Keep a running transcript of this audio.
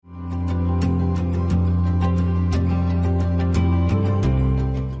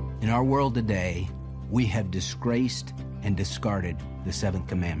our world today, we have disgraced and discarded the seventh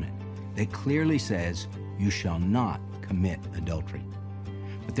commandment that clearly says, you shall not commit adultery.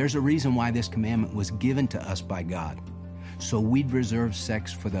 But there's a reason why this commandment was given to us by God, so we'd reserve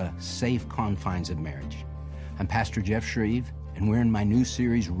sex for the safe confines of marriage. I'm Pastor Jeff Shreve, and we're in my new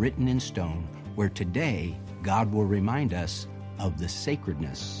series, Written in Stone, where today God will remind us of the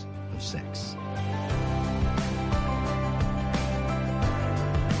sacredness of sex.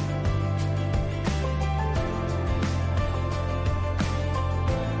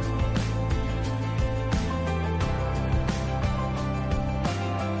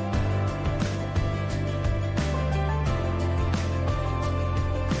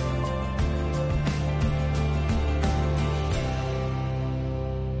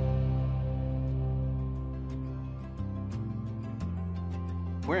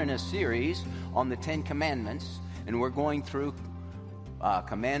 We're in a series on the Ten Commandments, and we're going through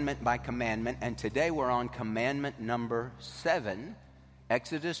commandment by commandment, and today we're on commandment number 7,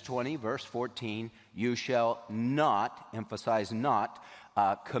 Exodus 20, verse 14, you shall not, emphasize not,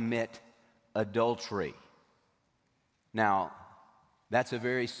 commit adultery. Now, that's a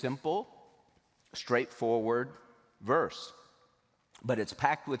very simple, straightforward verse, but it's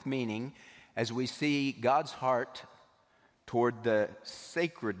packed with meaning as we see God's heart toward the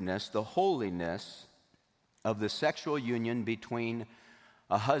sacredness, the holiness of the sexual union between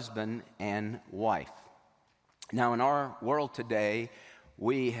a husband and wife. Now, in our world today,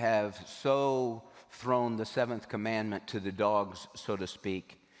 we have so thrown the seventh commandment to the dogs, so to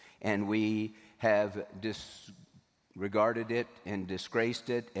speak, and we have disregarded it and disgraced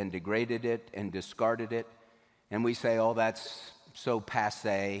it and degraded it and discarded it, and we say, oh, that's so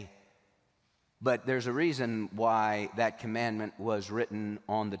passé. But there's a reason why that commandment was written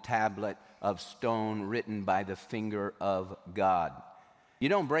on the tablet of stone, written by the finger of God. You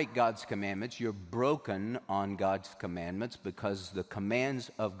don't break God's commandments. You're broken on God's commandments because the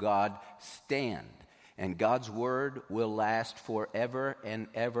commands of God stand. And God's word will last forever and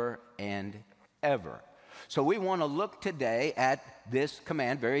ever and ever. So we want to look today at this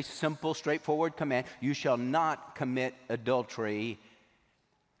command, very simple, straightforward command. You shall not commit adultery,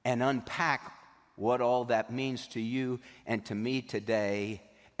 and unpack what all that means to you and to me today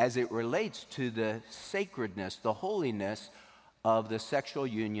as it relates to the sacredness, the holiness of the sexual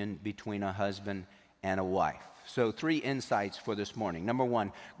union between a husband and a wife. So 3 insights for this morning. Number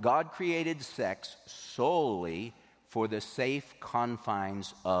 1, God created sex solely for the safe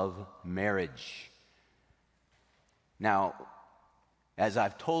confines of marriage. Now, as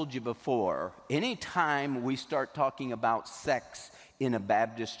I've told you before, anytime we start talking about sex in a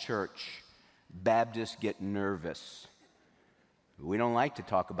Baptist church, Baptists get nervous. We don't like to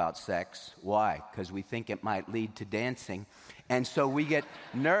talk about sex. Why? Because we think it might lead to dancing. And so we get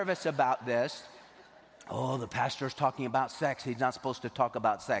nervous about this. Oh, the pastor's talking about sex. He's not supposed to talk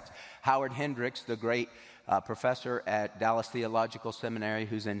about sex. Howard Hendricks, the great professor at Dallas Theological Seminary,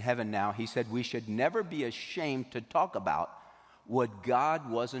 who's in heaven now, he said we should never be ashamed to talk about what God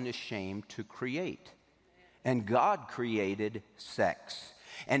wasn't ashamed to create. And God created sex.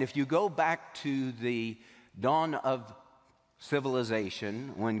 And if you go back to the dawn of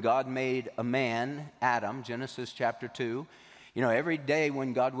civilization, when God made a man, Adam, Genesis chapter 2, every day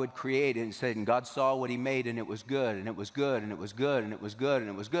when God would create it, and said, and God saw what he made, and it was good, and it was good, and it was good, and it was good, and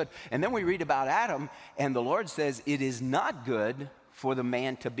it was good. And then we read about Adam, and the Lord says, it is not good for the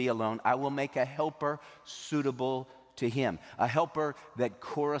man to be alone. I will make a helper suitable to him, a helper that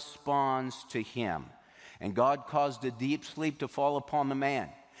corresponds to him. And God caused a deep sleep to fall upon the man.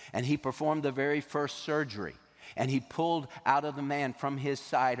 And he performed the very first surgery. And he pulled out of the man from his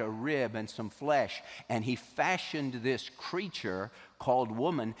side a rib and some flesh. And he fashioned this creature called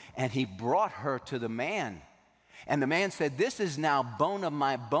woman. And he brought her to the man. And the man said, this is now bone of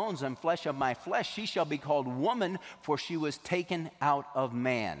my bones and flesh of my flesh. She shall be called woman, for she was taken out of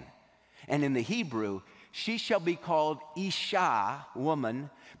man. And in the Hebrew, she shall be called Isha, woman,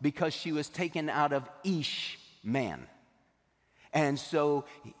 because she was taken out of Ish, man. And so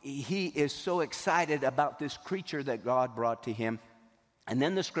he is so excited about this creature that God brought to him. And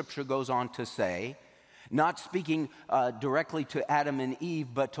then the scripture goes on to say, not speaking directly to Adam and Eve,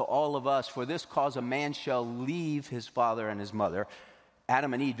 but to all of us, for this cause a man shall leave his father and his mother.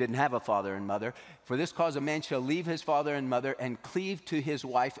 Adam and Eve didn't have a father and mother. For this cause a man shall leave his father and mother and cleave to his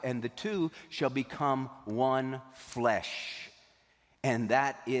wife, and the two shall become one flesh. And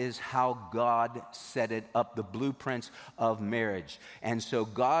that is how God set it up, the blueprints of marriage. And so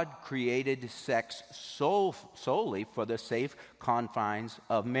God created sex solely for the safe confines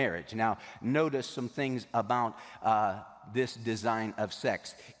of marriage. Now, notice some things about this design of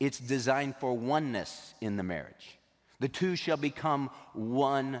sex. It's designed for oneness in the marriage. The two shall become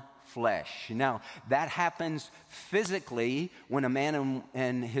one flesh. Now, that happens physically when a man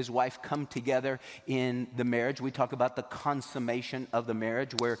and his wife come together in the marriage. We talk about the consummation of the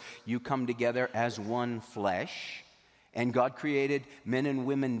marriage, where you come together as one flesh. And God created men and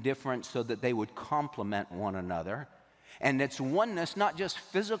women different so that they would complement one another. And it's oneness, not just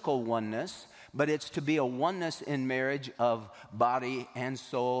physical oneness, but it's to be a oneness in marriage of body and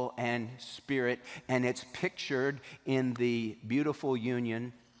soul and spirit. And it's pictured in the beautiful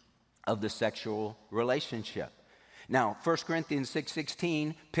union of the sexual relationship. Now, 1 Corinthians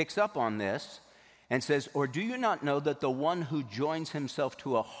 6:16 picks up on this and says, "Or do you not know that the one who joins himself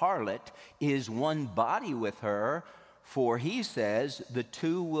to a harlot is one body with her? For he says, the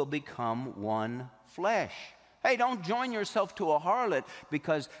two will become one flesh." Hey, don't join yourself to a harlot,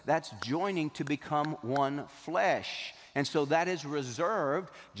 because that's joining to become one flesh. And so that is reserved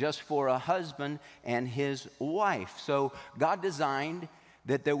just for a husband and his wife. So God designed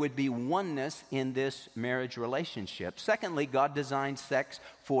that there would be oneness in this marriage relationship. Secondly, God designed sex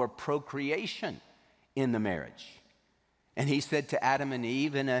for procreation in the marriage. And he said to Adam and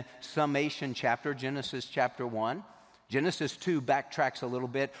Eve in a summation chapter, Genesis chapter 1, Genesis 2 backtracks a little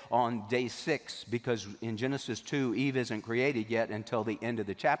bit on day 6, because in Genesis 2, Eve isn't created yet until the end of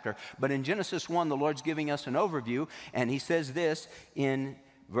the chapter. But in Genesis 1, the Lord's giving us an overview, and he says this in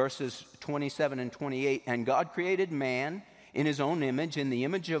verses 27 and 28, "And God created man in his own image. In the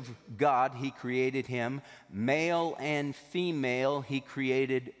image of God, he created him. Male and female, he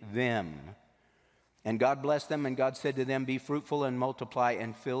created them. And God blessed them, and God said to them, be fruitful and multiply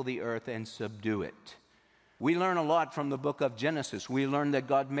and fill the earth and subdue it." We learn a lot from the book of Genesis. We learn that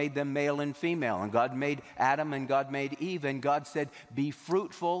God made them male and female, and God made Adam and God made Eve, and God said, be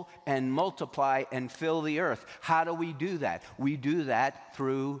fruitful and multiply and fill the earth. How do we do that? We do that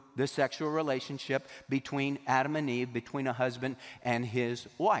through the sexual relationship between Adam and Eve, between a husband and his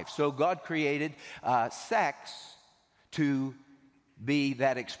wife. So God created sex to be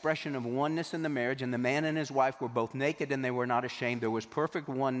that expression of oneness in the marriage, and the man and his wife were both naked and they were not ashamed. There was perfect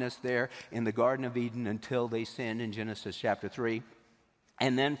oneness there in the Garden of Eden until they sinned in Genesis chapter 3.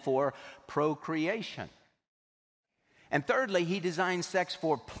 And then for procreation. And thirdly, he designed sex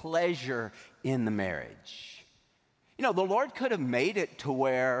for pleasure in the marriage. You know, the Lord could have made it to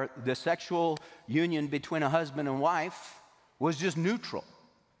where the sexual union between a husband and wife was just neutral.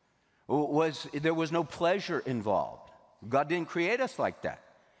 There was no pleasure involved. God didn't create us like that.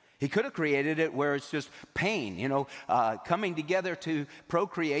 He could have created it where it's just pain. You know, coming together to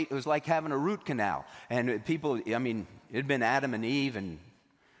procreate, it was like having a root canal. And people, I mean, it had been Adam and Eve, and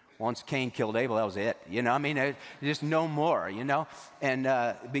once Cain killed Abel, that was it. You know, I mean, just no more, you know. And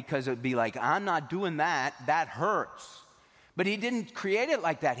because it would be like, I'm not doing that, that hurts. But he didn't create it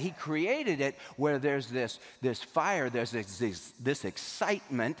like that. He created it where there's this fire, there's this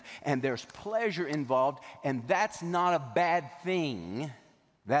excitement, and there's pleasure involved, and that's not a bad thing.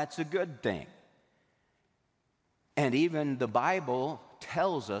 That's a good thing. And even the Bible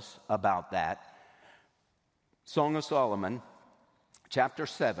tells us about that. Song of Solomon, chapter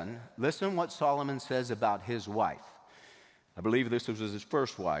 7. Listen what Solomon says about his wife. I believe this was his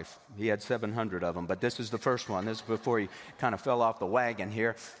first wife. He had 700 of them, but this is the first one. This is before he kind of fell off the wagon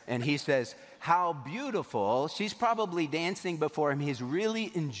here. And he says, how beautiful. She's probably dancing before him. He's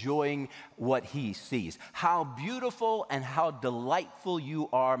really enjoying what he sees. How beautiful and how delightful you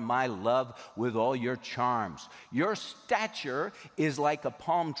are, my love, with all your charms. Your stature is like a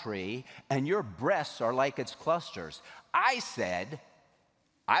palm tree, and your breasts are like its clusters. I said,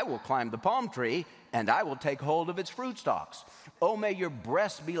 I will climb the palm tree, and I will take hold of its fruit stalks. Oh, may your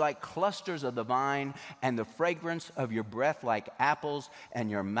breasts be like clusters of the vine, and the fragrance of your breath like apples, and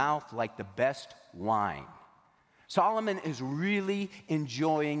your mouth like the best wine. Solomon is really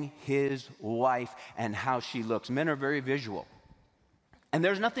enjoying his wife and how she looks. Men are very visual. And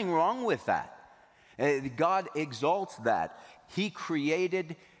there's nothing wrong with that. God exalts that. He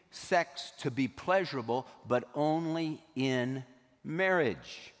created sex to be pleasurable, but only in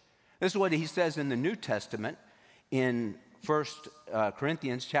marriage. This is what he says in the New Testament in 1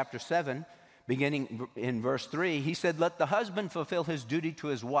 Corinthians chapter 7, beginning in verse 3. He said, let the husband fulfill his duty to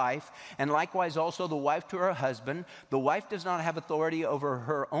his wife, and likewise also the wife to her husband. The wife does not have authority over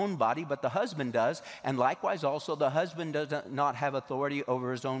her own body, but the husband does. And likewise also the husband does not have authority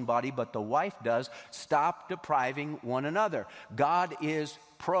over his own body, but the wife does. Stop depriving one another. God is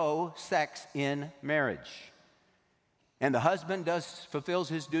pro-sex in marriage. And the husband fulfills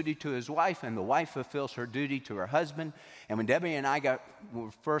his duty to his wife, and the wife fulfills her duty to her husband. And when Debbie and I were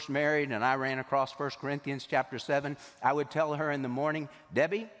first married and I ran across 1 Corinthians chapter 7, I would tell her in the morning,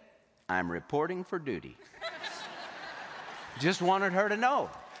 Debbie, I'm reporting for duty. Just wanted her to know,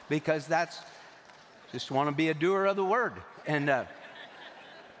 because just want to be a doer of the word. And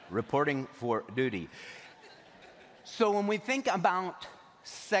reporting for duty. So when we think about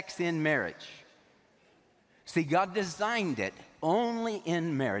sex in marriage, see, God designed it only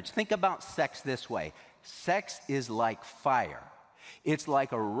in marriage. Think about sex this way. Sex is like fire. It's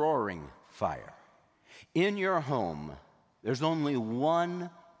like a roaring fire. In your home, there's only one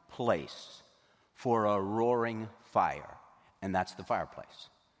place for a roaring fire, and that's the fireplace.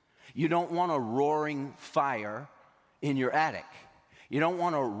 You don't want a roaring fire in your attic. You don't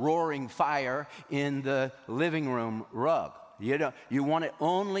want a roaring fire in the living room rug. You want it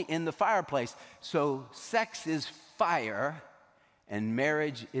only in the fireplace. So sex is fire, and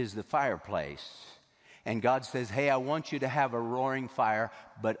marriage is the fireplace. And God says, hey, I want you to have a roaring fire,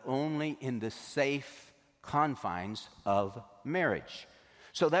 but only in the safe confines of marriage.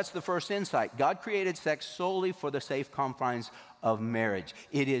 So that's the first insight. God created sex solely for the safe confines of marriage.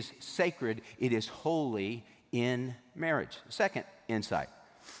 It is sacred. It is holy in marriage. Second insight.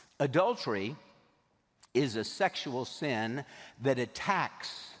 Adultery is a sexual sin that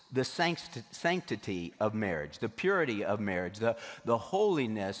attacks the sanctity of marriage, the purity of marriage, the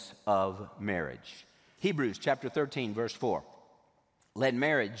holiness of marriage. Hebrews chapter 13, verse 4. Let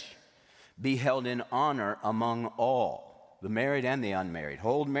marriage be held in honor among all, the married and the unmarried.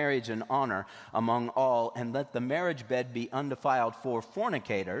 Hold marriage in honor among all, and let the marriage bed be undefiled, for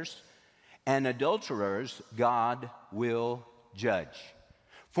fornicators and adulterers God will judge.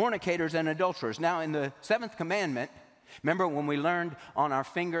 Fornicators and adulterers. Now, in the seventh commandment, remember when we learned on our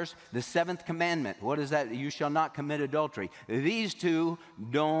fingers the seventh commandment? What is that? You shall not commit adultery. These two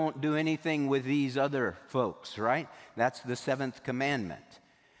don't do anything with these other folks, right? That's the seventh commandment.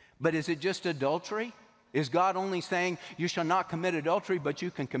 But is it just adultery? Is God only saying you shall not commit adultery, but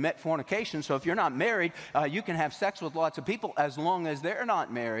you can commit fornication? So if you're not married, you can have sex with lots of people as long as they're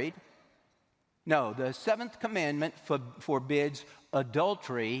not married. No, the seventh commandment forbids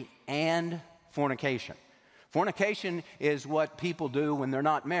adultery and fornication. Fornication is what people do when they're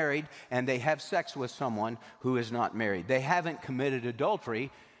not married and they have sex with someone who is not married. They haven't committed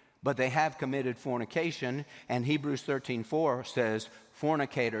adultery, but they have committed fornication. And Hebrews 13:4 says,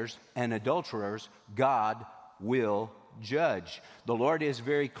 fornicators and adulterers, God will judge. The Lord is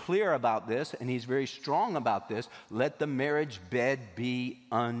very clear about this, and he's very strong about this. Let the marriage bed be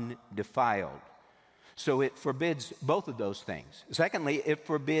undefiled. So it forbids both of those things. Secondly, it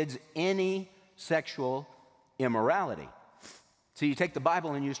forbids any sexual immorality. So you take the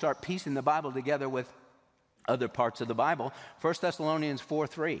Bible and you start piecing the Bible together with other parts of the Bible. 1 Thessalonians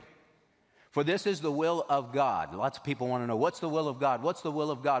 4:3. For this is the will of God. Lots of people want to know, what's the will of God? What's the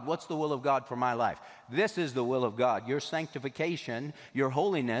will of God? What's the will of God for my life? This is the will of God. Your sanctification, your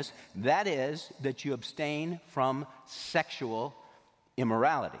holiness, that is that you abstain from sexual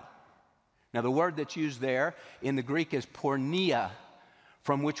immorality. Now, the word that's used there in the Greek is porneia,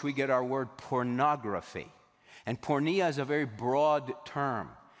 from which we get our word pornography. And porneia is a very broad term.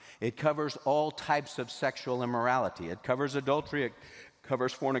 It covers all types of sexual immorality. It covers adultery, it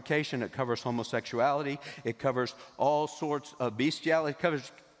covers fornication, it covers homosexuality, it covers all sorts of bestiality, it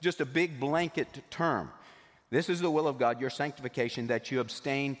covers just a big blanket term. This is the will of God, your sanctification, that you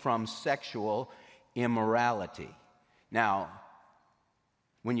abstain from sexual immorality. Now,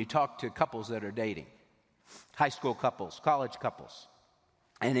 when you talk to couples that are dating, high school couples, college couples,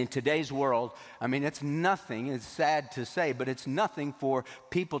 and in today's world, I mean, it's nothing, it's sad to say, but it's nothing for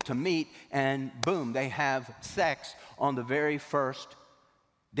people to meet and boom, they have sex on the very first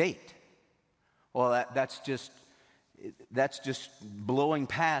date. Well, that's just blowing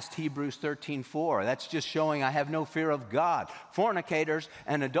past Hebrews 13:4. That's just showing I have no fear of God. Fornicators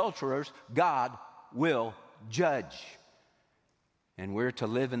and adulterers, God will judge. And we're to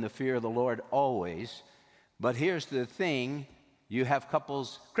live in the fear of the Lord always. But here's the thing. You have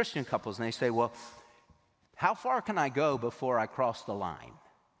couples, Christian couples, and they say, well, how far can I go before I cross the line?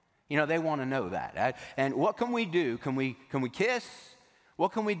 You know, they want to know that. And what can we do? Can we kiss?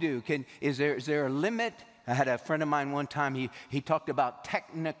 What can we do? Is there a limit? I had a friend of mine one time, he talked about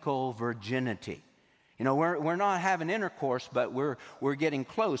technical virginity. You know, we're not having intercourse, but we're getting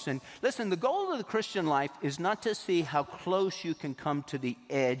close. And listen, the goal of the Christian life is not to see how close you can come to the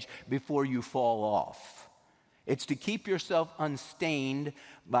edge before you fall off. It's to keep yourself unstained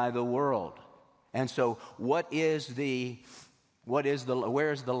by the world. And so where's the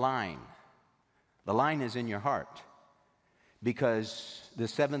line? The line is in your heart. because the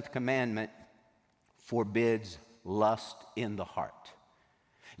seventh commandment forbids lust in the heart.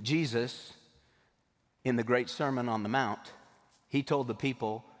 Jesus, in the great Sermon on the Mount, he told the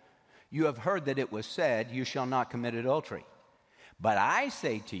people, "You have heard that it was said, 'You shall not commit adultery.' But I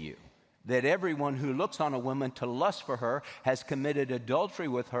say to you that everyone who looks on a woman to lust for her has committed adultery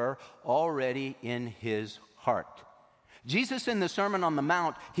with her already in his heart." Jesus, in the Sermon on the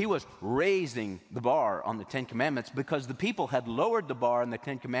Mount, he was raising the bar on the Ten Commandments because the people had lowered the bar on the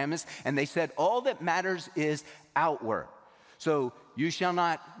Ten Commandments, and they said all that matters is outward. So, you shall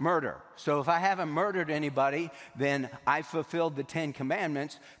not murder. So if I haven't murdered anybody, then I fulfilled the Ten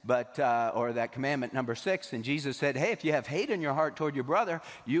Commandments, or that commandment number 6. And Jesus said, hey, if you have hate in your heart toward your brother,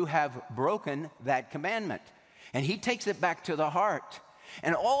 you have broken that commandment. And he takes it back to the heart.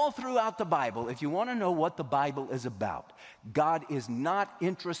 And all throughout the Bible, if you want to know what the Bible is about, God is not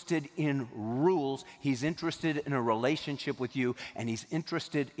interested in rules. He's interested in a relationship with you, and he's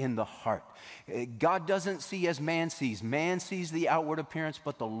interested in the heart. God doesn't see as man sees. Man sees the outward appearance,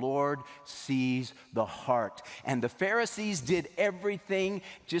 but the Lord sees the heart. And the Pharisees did everything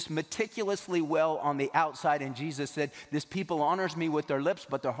just meticulously well on the outside, and Jesus said, this people honors me with their lips,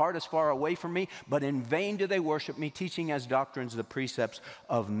 but their heart is far away from me, but in vain do they worship me, teaching as doctrines the precepts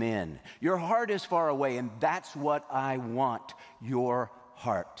of men. Your heart is far away, and that's what I want, your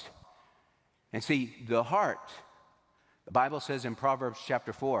heart. And see, the heart, the Bible says in Proverbs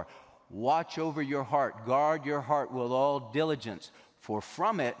chapter 4, watch over your heart, guard your heart with all diligence, for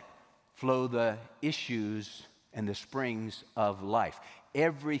from it flow the issues and the springs of life.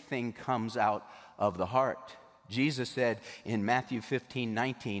 Everything comes out of the heart. Jesus said in Matthew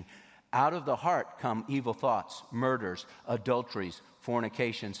 15:19, out of the heart come evil thoughts, murders, adulteries,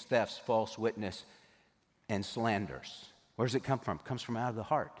 fornications, thefts, false witness, and slanders. Where does it come from? It comes from out of the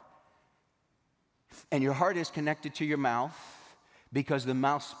heart. And your heart is connected to your mouth because the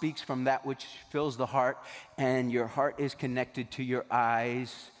mouth speaks from that which fills the heart, and your heart is connected to your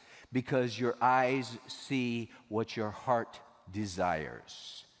eyes because your eyes see what your heart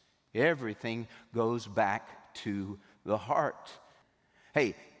desires. Everything goes back to the heart.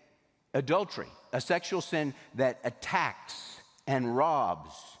 Hey, adultery, a sexual sin that attacks and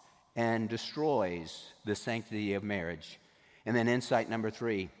robs and destroys the sanctity of marriage. And then insight number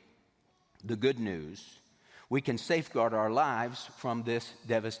 3, the good news. We can safeguard our lives from this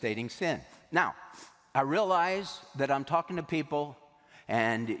devastating sin. Now, I realize that I'm talking to people,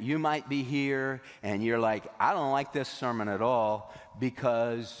 and you might be here and you're like, I don't like this sermon at all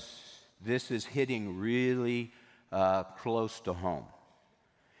because this is hitting really close to home.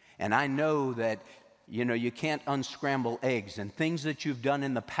 And I know that, you can't unscramble eggs, and things that you've done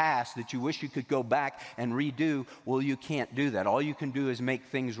in the past that you wish you could go back and redo, well, you can't do that. All you can do is make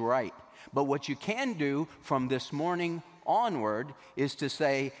things right. But what you can do from this morning onward is to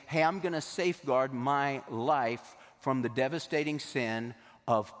say, hey, I'm going to safeguard my life from the devastating sin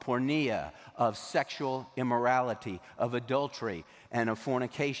of porneia, of sexual immorality, of adultery, and of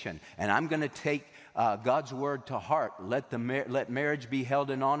fornication. And I'm going to take God's word to heart. Let marriage be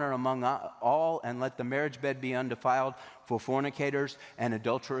held in honor among all, and let the marriage bed be undefiled. For fornicators and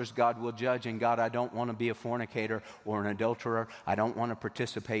adulterers God will judge. And God, I don't want to be a fornicator or an adulterer. I don't want to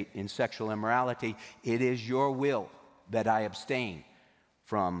participate in sexual immorality. It is your will that I abstain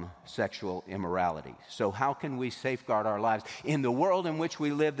from sexual immorality. So how can we safeguard our lives in the world in which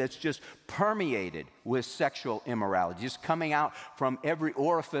we live that's just permeated with sexual immorality, just coming out from every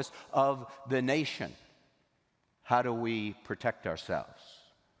orifice of the nation? How do we protect ourselves?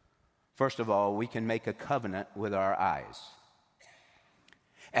 First of all, we can make a covenant with our eyes.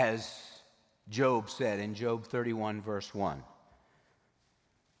 As Job said in Job 31 verse 1,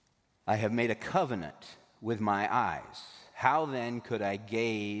 I have made a covenant with my eyes. How then could I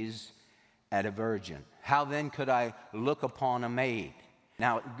gaze at a virgin? How then could I look upon a maid?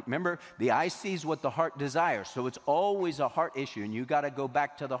 Now, remember, the eye sees what the heart desires, so it's always a heart issue, and you got to go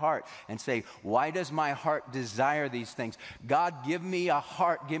back to the heart and say, why does my heart desire these things? God, give me a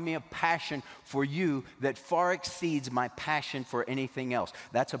heart, give me a passion for you that far exceeds my passion for anything else.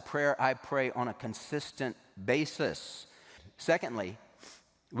 That's a prayer I pray on a consistent basis. Secondly,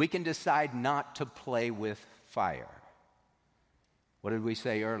 we can decide not to play with fire. What did we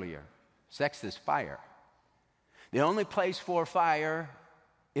say earlier? Sex is fire. The only place for fire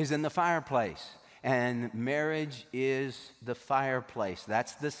is in the fireplace. And marriage is the fireplace.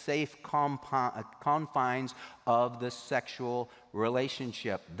 That's the safe confines of the sexual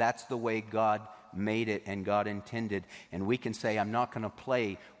relationship. That's the way God made it and God intended. And we can say, I'm not going to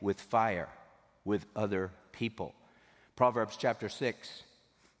play with fire with other people. Proverbs chapter 6.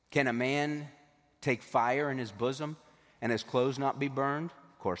 Can a man take fire in his bosom and his clothes not be burned?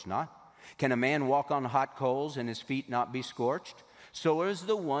 Of course not. Can a man walk on hot coals and his feet not be scorched? So is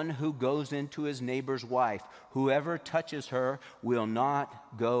the one who goes into his neighbor's wife. Whoever touches her will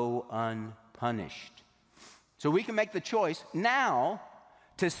not go unpunished. So we can make the choice now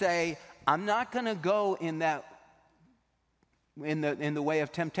to say, I'm not going to go in the way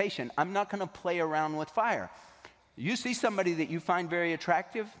of temptation. I'm not going to play around with fire. You see somebody that you find very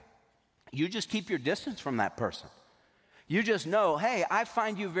attractive, you just keep your distance from that person. You just know, hey, I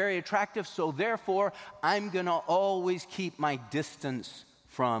find you very attractive, so therefore I'm going to always keep my distance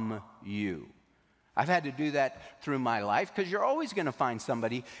from you. I've had to do that through my life because you're always going to find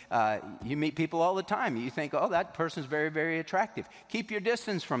somebody. You meet people all the time. You think, oh, that person's very, very attractive. Keep your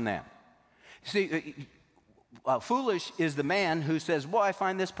distance from them. See, foolish is the man who says, well, I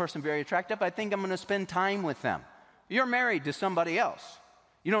find this person very attractive. I think I'm going to spend time with them. You're married to somebody else.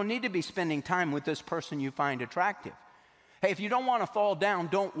 You don't need to be spending time with this person you find attractive. Hey, if you don't want to fall down,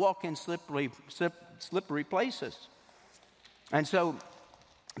 don't walk in slippery places. And so,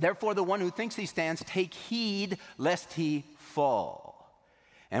 therefore, the one who thinks he stands, take heed lest he fall.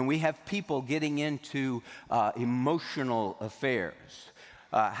 And we have people getting into emotional affairs.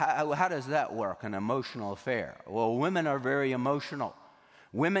 How does that work, an emotional affair? Well, women are very emotional.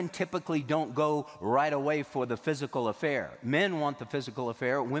 Women typically don't go right away for the physical affair. Men want the physical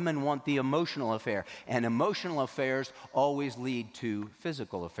affair. Women want the emotional affair. And emotional affairs always lead to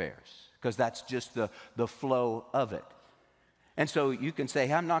physical affairs because that's just the flow of it. And so you can say,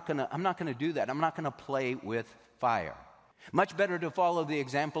 hey, I'm not going to do that. I'm not going to play with fire. Much better to follow the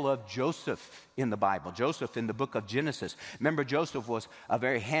example of Joseph in the Bible. Joseph in the book of Genesis. Remember, Joseph was a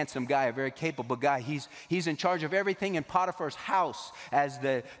very handsome guy, a very capable guy. He's in charge of everything in Potiphar's house as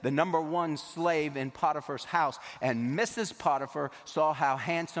the number one slave in Potiphar's house. And Mrs. Potiphar saw how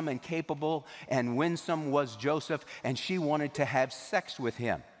handsome and capable and winsome was Joseph, and she wanted to have sex with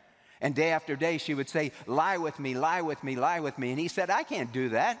him. And day after day she would say, lie with me, lie with me, lie with me. And he said, I can't do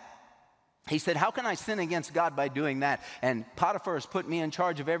that. He said, how can I sin against God by doing that? And Potiphar has put me in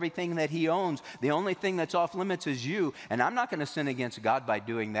charge of everything that he owns. The only thing that's off limits is you, and I'm not going to sin against God by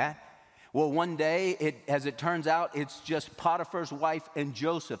doing that. Well, one day, as it turns out, it's just Potiphar's wife and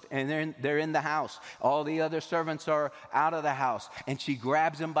Joseph, and they're in the house. All the other servants are out of the house, and she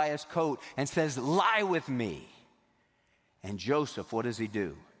grabs him by his coat and says, lie with me. And Joseph, what does he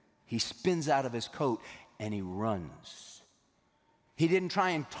do? He spins out of his coat and he runs. He didn't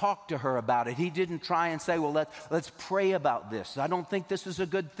try and talk to her about it. He didn't try and say, well, let's pray about this. I don't think this is a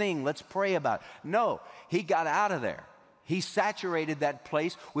good thing. Let's pray about it. No, he got out of there. He saturated that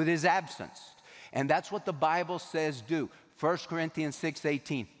place with his absence. And that's what the Bible says do. 1 Corinthians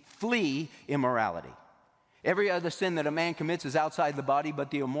 6:18, flee immorality. Every other sin that a man commits is outside the body, but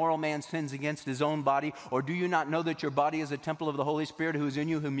the immoral man sins against his own body. Or do you not know that your body is a temple of the Holy Spirit who is in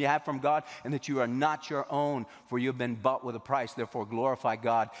you, whom you have from God, and that you are not your own, for you have been bought with a price. Therefore glorify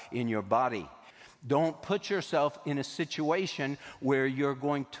God in your body. Don't put yourself in a situation where you're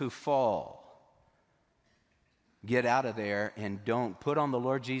going to fall. Get out of there and don't put on the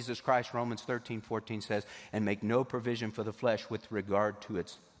Lord Jesus Christ, Romans 13:14 says, and make no provision for the flesh with regard to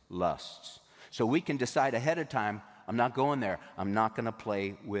its lusts. So we can decide ahead of time, I'm not going there. I'm not going to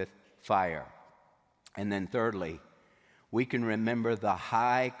play with fire. And then thirdly, we can remember the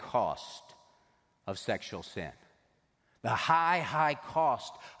high cost of sexual sin. The high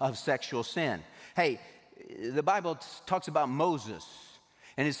cost of sexual sin. Hey, the Bible talks about Moses.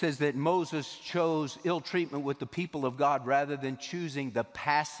 And it says that Moses chose ill treatment with the people of God rather than choosing the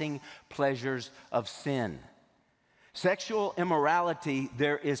passing pleasures of sin. Sexual immorality,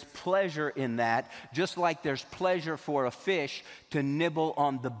 there is pleasure in that, just like there's pleasure for a fish to nibble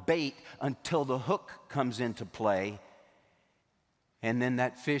on the bait until the hook comes into play. And then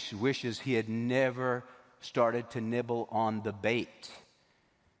that fish wishes he had never started to nibble on the bait.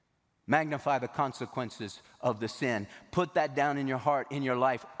 Magnify the consequences of the sin. Put that down in your heart, in your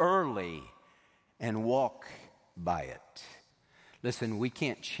life early, and walk by it. Listen, we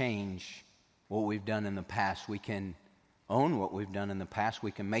can't change what we've done in the past. We can own what we've done in the past.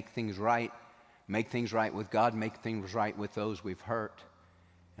 We can make things right with God, make things right with those we've hurt,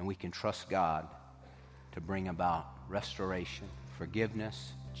 and we can trust God to bring about restoration,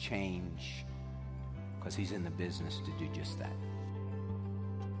 forgiveness, change, because He's in the business to do just that.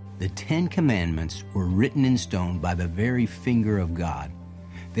 The 10 Commandments were written in stone by the very finger of God.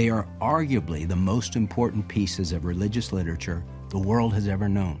 They are arguably the most important pieces of religious literature the world has ever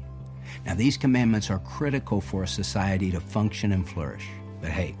known. Now, these commandments are critical for a society to function and flourish.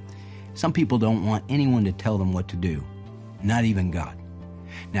 But hey, some people don't want anyone to tell them what to do, not even God.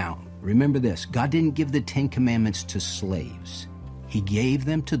 Now, Remember this, God didn't give the 10 Commandments to slaves. He gave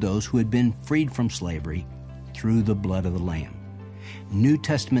them to those who had been freed from slavery through the blood of the Lamb. New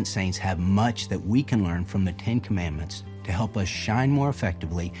Testament saints have much that we can learn from the 10 Commandments to help us shine more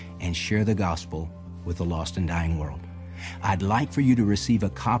effectively and share the gospel with the lost and dying world. I'd like for you to receive a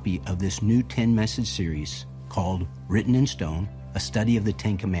copy of this new 10-message series called Written in Stone, a study of the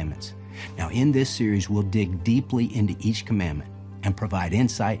 10 Commandments. Now, in this series, we'll dig deeply into each commandment and provide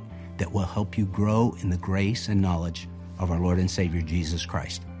insight that will help you grow in the grace and knowledge of our Lord and Savior, Jesus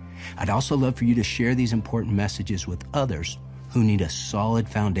Christ. I'd also love for you to share these important messages with others who need a solid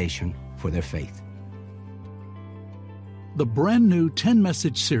foundation for their faith. The brand new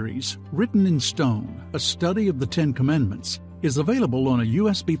 10-message series, Written in Stone, a study of the 10 Commandments, is available on a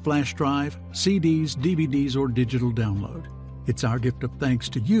USB flash drive, CDs, DVDs, or digital download. It's our gift of thanks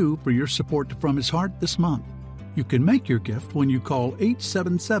to you for your support to From His Heart this month. You can make your gift when you call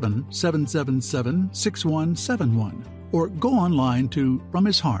 877-777-6171 or go online to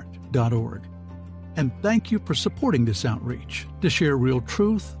fromhisheart.org. And thank you for supporting this outreach to share real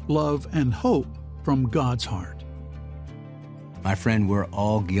truth, love, and hope from God's heart. My friend, we're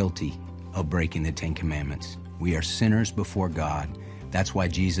all guilty of breaking the 10 Commandments. We are sinners before God. That's why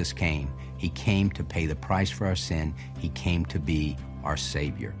Jesus came. He came to pay the price for our sin. He came to be our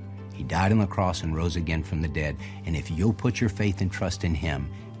Savior. He died on the cross and rose again from the dead. And if you'll put your faith and trust in Him,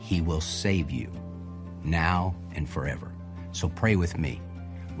 He will save you now and forever. So pray with me.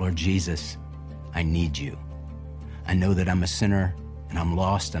 Lord Jesus, I need you. I know that I'm a sinner and I'm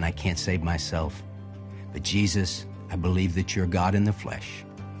lost and I can't save myself. But Jesus, I believe that you're God in the flesh.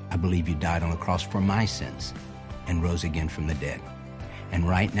 I believe you died on the cross for my sins and rose again from the dead. And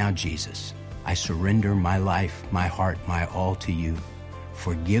right now, Jesus, I surrender my life, my heart, my all to you.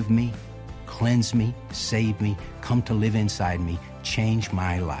 Forgive me, cleanse me, save me, come to live inside me, change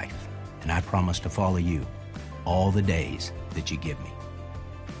my life. And I promise to follow you all the days that you give me.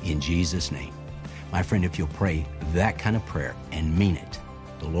 In Jesus' name. My friend, if you'll pray that kind of prayer and mean it,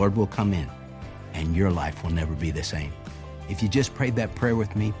 the Lord will come in and your life will never be the same. If you just prayed that prayer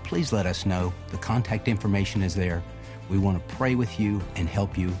with me, please let us know. The contact information is there. We want to pray with you and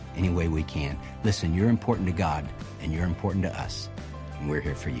help you any way we can. Listen, you're important to God and you're important to us, and we're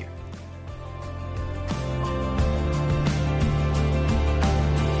here for you.